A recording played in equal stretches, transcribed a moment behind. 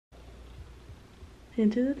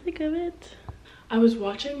into the thick of it. I was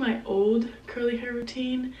watching my old curly hair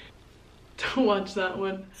routine. Don't watch that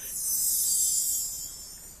one.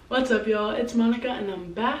 What's up, y'all? It's Monica and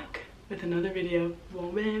I'm back with another video.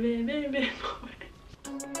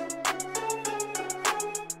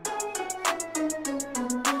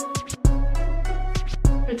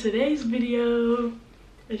 For today's video,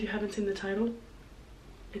 if you haven't seen the title,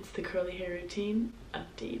 it's the curly hair routine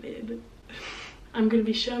updated. I'm going to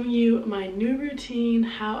be showing you my new routine,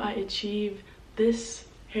 how I achieve this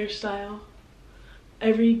hairstyle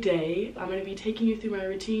every day. I'm going to be taking you through my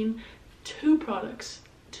routine. Two products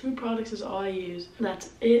is all I use. That's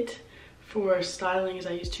it for styling, is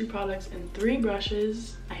I use 2 products and 3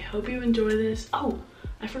 brushes. I hope you enjoy this. Oh,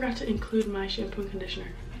 I forgot to include my shampoo and conditioner.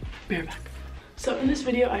 Be right back. So in this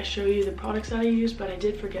video, I show you the products that I use, but I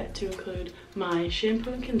did forget to include my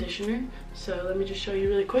shampoo and conditioner. So let me just show you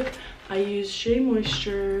really quick. I use Shea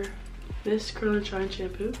Moisture, this Curl and Shine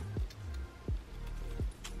shampoo.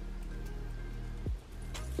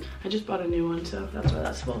 I just bought a new one, so that's why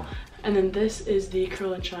that's full. And then this is the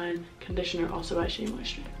Curl and Shine conditioner, also by Shea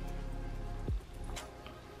Moisture.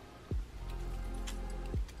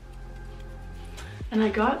 And I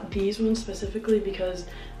got these ones specifically because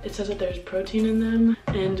it says that there's protein in them,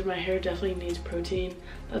 and my hair definitely needs protein.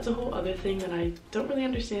 That's a whole other thing that I don't really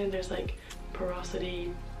understand. There's like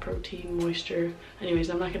porosity, protein, moisture. Anyways,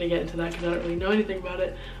 I'm not gonna get into that because I don't really know anything about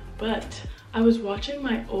it. But I was watching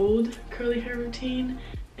my old curly hair routine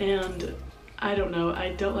and I don't know,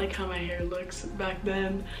 I don't like how my hair looks back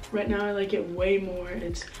then. Right now I like it way more.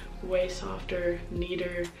 It's way softer,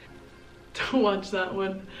 neater. Don't watch that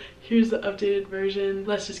one. Here's the updated version.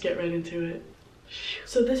 Let's just get right into it.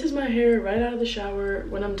 So this is my hair right out of the shower.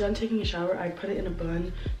 When I'm done taking a shower, I put it in a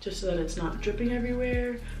bun just so that it's not dripping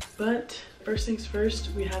everywhere. But first things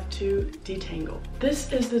first, we have to detangle.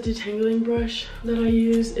 This is the detangling brush that I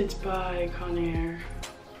use. It's by Conair.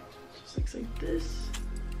 Just looks like this.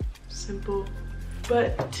 Simple.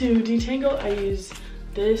 But to detangle, I use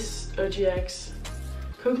this OGX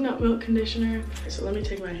coconut milk conditioner. So let me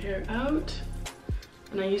take my hair out,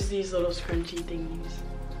 and I use these little scrunchy thingies.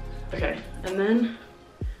 Okay, and then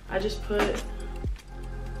I just put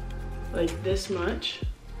like this much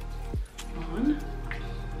on,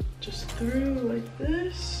 just through like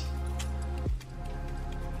this.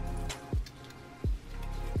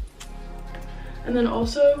 And then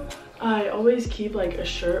also, I always keep like a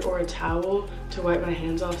shirt or a towel to wipe my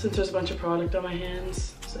hands off since there's a bunch of product on my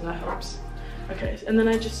hands, so that helps. Okay, and then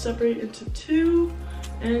I just separate into 2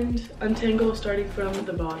 and untangle starting from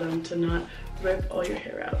the bottom to not rip all your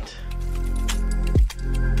hair out.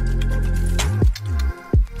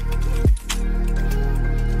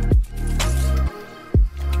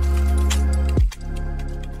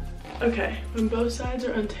 Okay, when both sides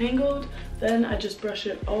are untangled, then I just brush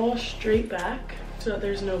it all straight back so that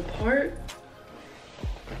there's no part.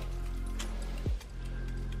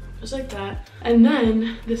 Just like that. And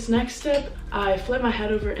then this next step, I flip my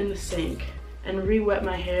head over in the sink and re-wet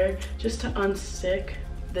my hair just to unstick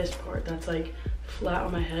this part that's like flat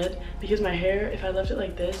on my head, because my hair, if I left it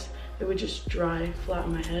like this, it would just dry flat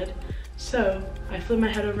on my head. So I flip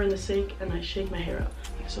my head over in the sink and I shake my hair up.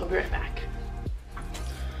 So I'll be right back.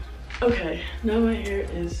 Okay, now my hair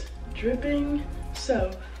is dripping.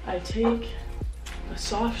 So I take a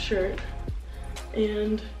soft shirt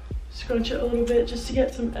and scrunch it a little bit just to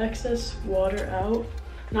get some excess water out.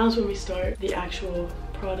 Now is when we start the actual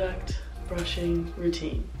product brushing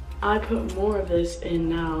routine. I put more of this in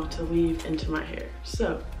now to leave into my hair.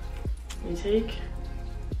 So we take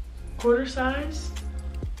 1/4 size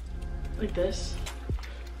like this,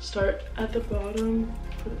 start at the bottom,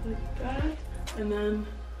 put it like that, and then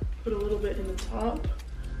put a little bit in the top.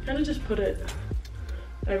 Kind of just put it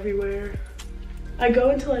everywhere. I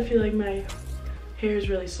go until I feel like my hair is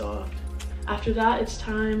really soft. After that, it's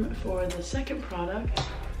time for the second product,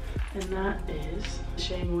 and that is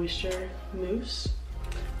Shea Moisture Mousse.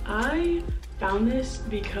 I found this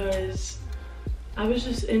because I was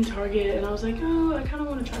just in Target and I was like, oh, I kind of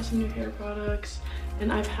want to try some new hair products.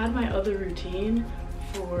 And I've had my other routine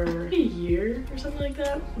for a year or something like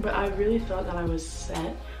that, but I really thought that I was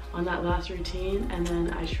set on that last routine, and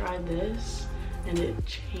then I tried this and it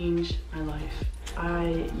changed my life.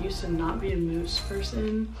 I used to not be a mousse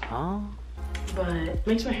person, but it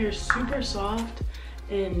makes my hair super soft,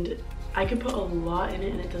 and I can put a lot in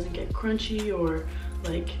it and it doesn't get crunchy, or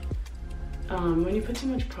like when you put too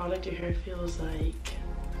much product, your hair feels like,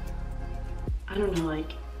 I don't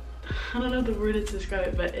know the word to describe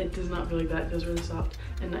it, but it does not feel like that. It feels really soft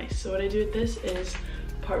and nice. So what I do with this is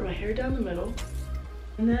part my hair down the middle,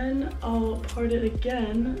 and then I'll part it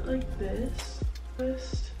again like this,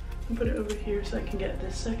 twist and put it over here so I can get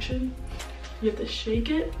this section. You have to shake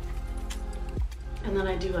it, and then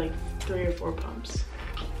I do like 3 or 4 pumps.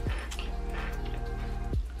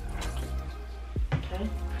 Okay,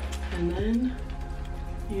 and then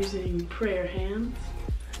using prayer hands,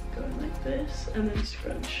 going like this, and then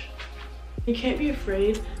scrunch. You can't be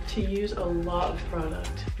afraid to use a lot of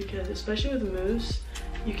product because especially with mousse,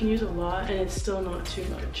 you can use a lot and it's still not too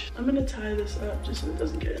much. I'm gonna tie this up just so it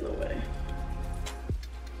doesn't get in the way.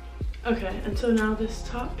 Okay, and so now this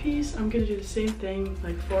top piece, I'm gonna do the same thing,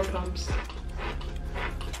 like 4 pumps.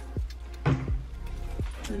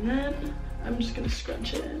 And then I'm just gonna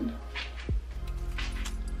scrunch it in.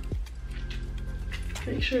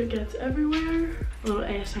 Make sure it gets everywhere. A little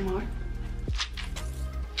ASMR.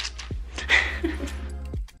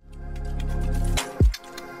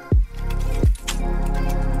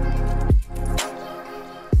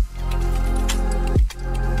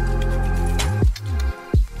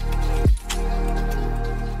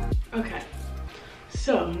 Okay,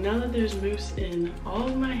 so now that there's mousse in all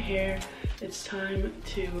of my hair, it's time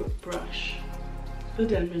to brush. The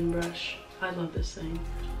Denman brush. I love this thing.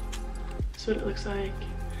 That's what it looks like.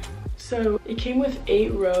 So it came with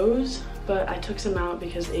 8 rows, but I took some out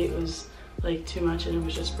because 8 was like too much and it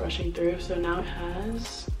was just brushing through. So now it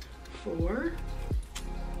has 4,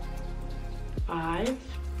 5.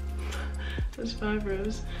 There's 5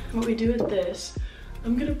 rows. What we do with this,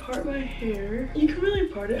 I'm gonna part my hair. You can really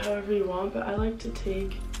part it however you want, but I like to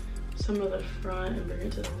take some of the front and bring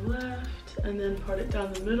it to the left and then part it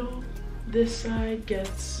down the middle. This side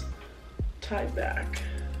gets tied back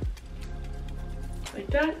like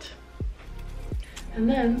that. And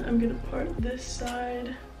then I'm gonna part this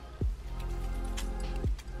side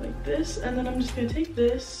like this, and then I'm just gonna take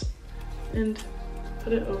this and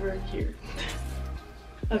put it over here.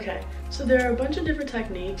 Okay, so there are a bunch of different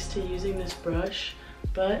techniques to using this brush,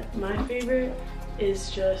 but my favorite is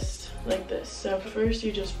just like this. So first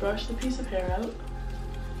you just brush the piece of hair out,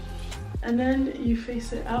 and then you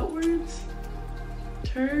face it outwards,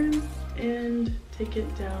 turn, and take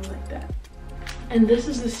it down like that. And this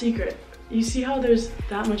is the secret. You see how there's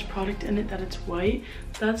that much product in it that it's white?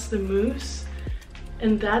 That's the mousse.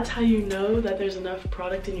 And that's how you know that there's enough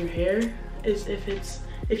product in your hair, is if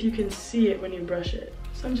you can see it when you brush it.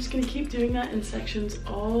 So I'm just gonna keep doing that in sections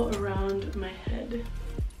all around my head.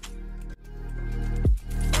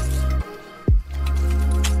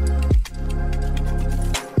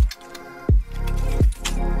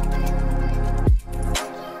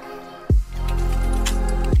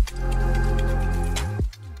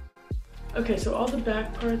 Okay, so all the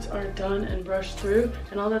back parts are done and brushed through,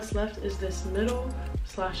 and all that's left is this middle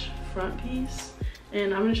 / front piece.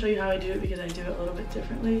 And I'm gonna show you how I do it because I do it a little bit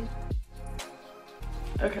differently.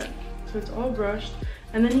 Okay, so it's all brushed,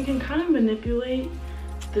 and then you can kind of manipulate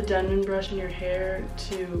the Denman brush in your hair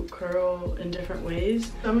to curl in different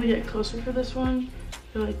ways. So I'm gonna get closer for this one.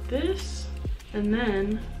 Go like this, and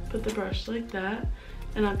then put the brush like that,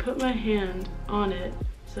 and I put my hand on it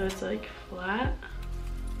so it's like flat.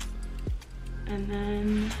 And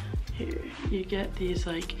then here, you get these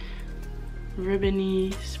like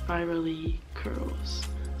ribbony, spirally curls.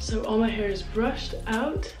 So all my hair is brushed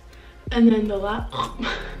out, and then the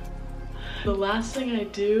last thing I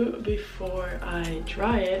do before I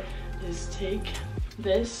dry it is take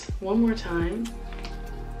this one more time,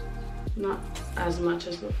 not as much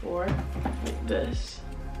as before, like this,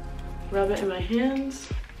 rub it in my hands,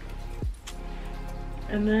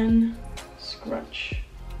 and then scrunch.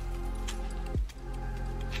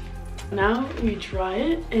 Now we dry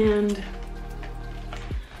it, and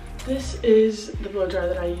this is the blow dryer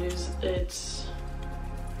that I use.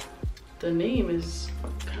 The name is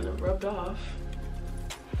kind of rubbed off,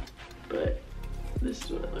 but this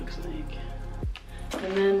is what it looks like.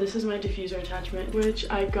 And then this is my diffuser attachment, which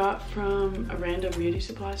I got from a random beauty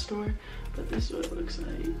supply store, but this is what it looks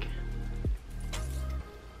like.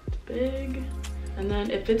 It's big, and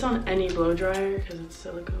then it fits on any blow dryer because it's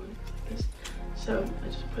silicone. It's like this. So I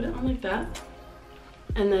just put it on like that,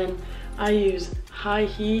 and then I use high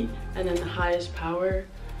heat and then the highest power,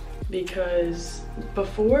 because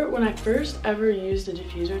before, when I first ever used a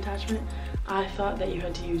diffuser attachment, I thought that you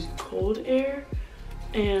had to use cold air,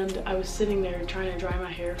 and I was sitting there trying to dry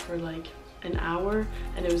my hair for like an hour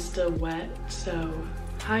and it was still wet. So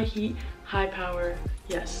high heat, high power,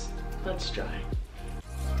 yes, let's dry.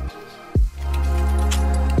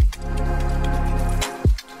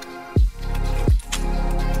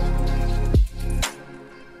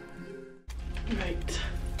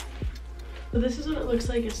 So this is what it looks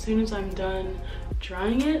like as soon as I'm done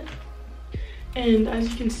drying it. And as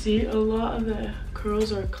you can see, a lot of the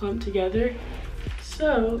curls are clumped together.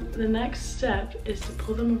 So the next step is to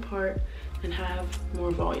pull them apart and have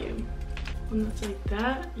more volume. When it's like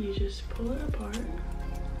that, you just pull it apart.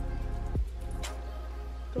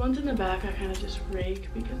 The ones in the back I kind of just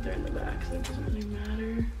rake because they're in the back, so it doesn't really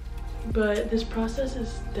matter. But this process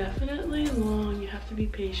is definitely long. You have to be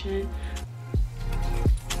patient.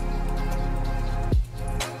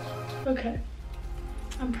 Okay,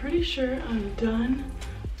 I'm pretty sure I'm done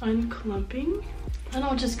unclumping. And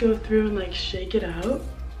I'll just go through and like shake it out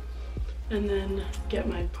and then get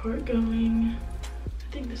my part going.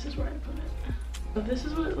 I think this is where I put it. So this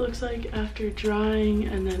is what it looks like after drying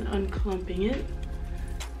and then unclumping it.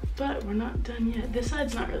 But we're not done yet. This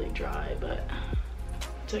side's not really dry, but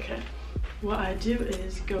it's okay. What I do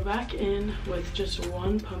is go back in with just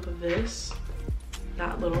one pump of this,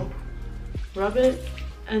 that little, rub it,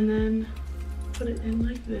 and then put it in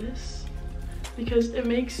like this, because it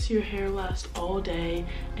makes your hair last all day.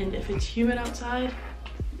 And if it's humid outside,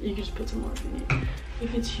 you can just put some more if you need.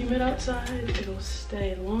 If it's humid outside, it'll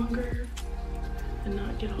stay longer and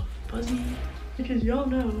not get all fuzzy, because y'all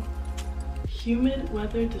know humid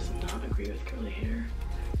weather does not agree with curly hair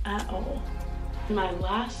at all. My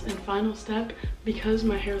last and final step, because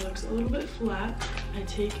my hair looks a little bit flat, I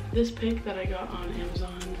take this pick that I got on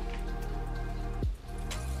Amazon.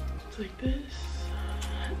 It's like this,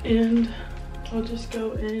 and I'll just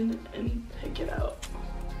go in and pick it out.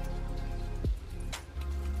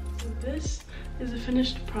 So this is a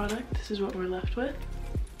finished product. This is what we're left with.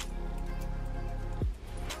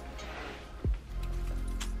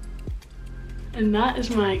 And that is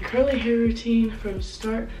my curly hair routine from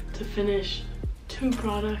start to finish. 2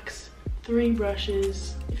 products, 3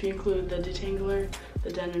 brushes, if you include the detangler,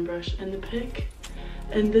 the Denman brush, and the pick.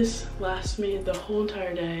 And this lasts me the whole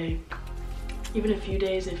entire day, even a few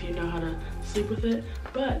days if you know how to sleep with it,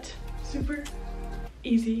 but super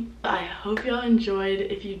easy. I hope y'all enjoyed.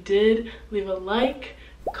 If you did, leave a like,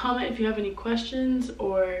 comment if you have any questions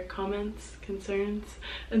or comments, concerns,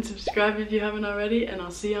 and subscribe if you haven't already, and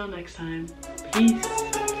I'll see y'all next time.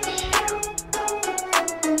 Peace.